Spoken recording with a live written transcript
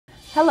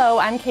Hello,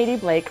 I'm Katie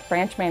Blake,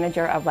 branch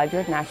manager of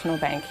Ledyard National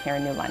Bank here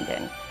in New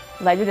London.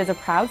 Ledyard is a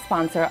proud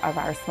sponsor of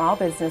our Small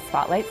Business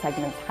Spotlight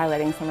segments,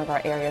 highlighting some of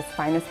our area's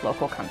finest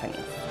local companies.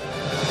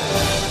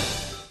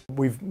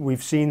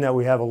 We've seen that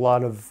we have a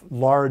lot of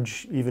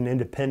large, even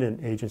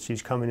independent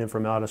agencies coming in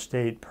from out of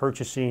state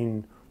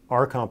purchasing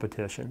our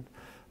competition.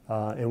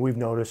 And we've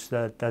noticed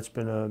that that's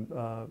been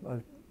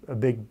a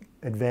big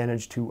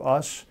advantage to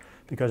us,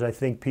 because I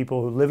think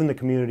people who live in the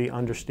community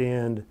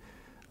understand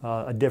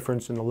a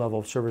difference in the level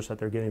of service that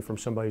they're getting from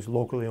somebody who's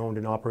locally owned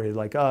and operated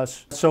like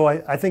us. So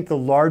I think the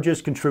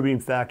largest contributing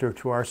factor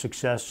to our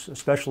success,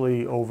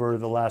 especially over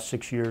the last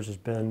 6 years, has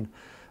been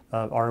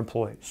our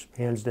employees.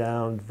 Hands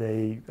down,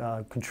 they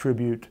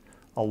contribute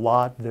a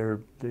lot.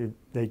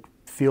 They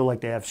feel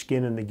like they have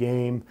skin in the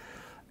game,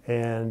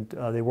 and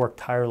they work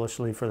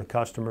tirelessly for the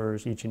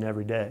customers each and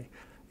every day.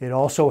 It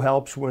also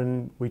helps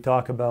when we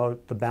talk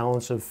about the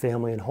balance of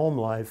family and home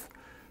life.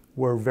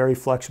 We're very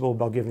flexible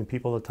about giving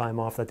people the time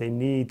off that they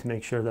need to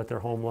make sure that their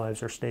home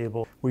lives are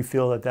stable. We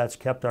feel that that's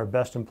kept our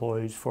best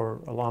employees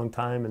for a long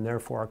time, and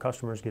therefore our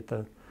customers get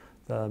the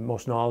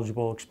most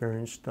knowledgeable,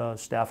 experienced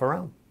staff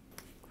around.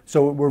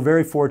 So we're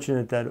very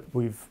fortunate that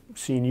we've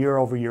seen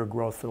year-over-year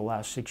growth for the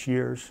last 6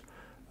 years.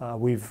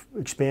 We've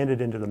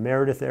expanded into the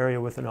Meredith area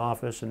with an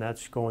office, and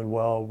that's going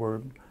well. We're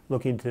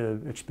looking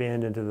to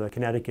expand into the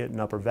Connecticut and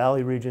Upper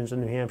Valley regions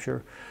in New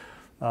Hampshire.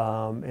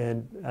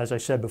 And as I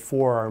said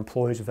before, our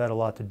employees have had a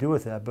lot to do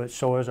with that, but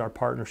so has our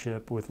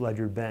partnership with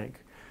Ledyard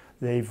Bank.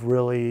 They've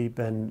really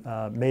been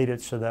made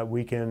it so that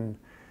we can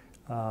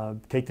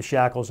take the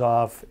shackles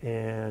off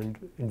and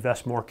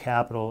invest more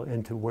capital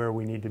into where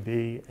we need to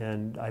be,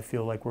 and I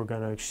feel like we're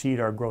going to exceed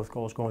our growth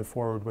goals going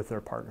forward with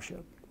their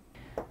partnership.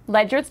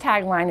 Ledyard's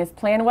tagline is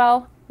plan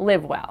well,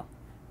 live well.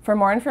 For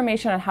more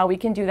information on how we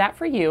can do that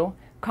for you,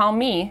 call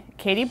me,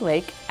 Katie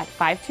Blake, at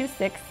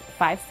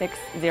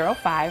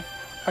 526-5605,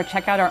 or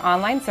check out our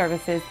online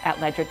services at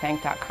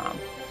ledyardbank.com.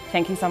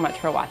 Thank you so much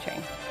for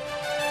watching.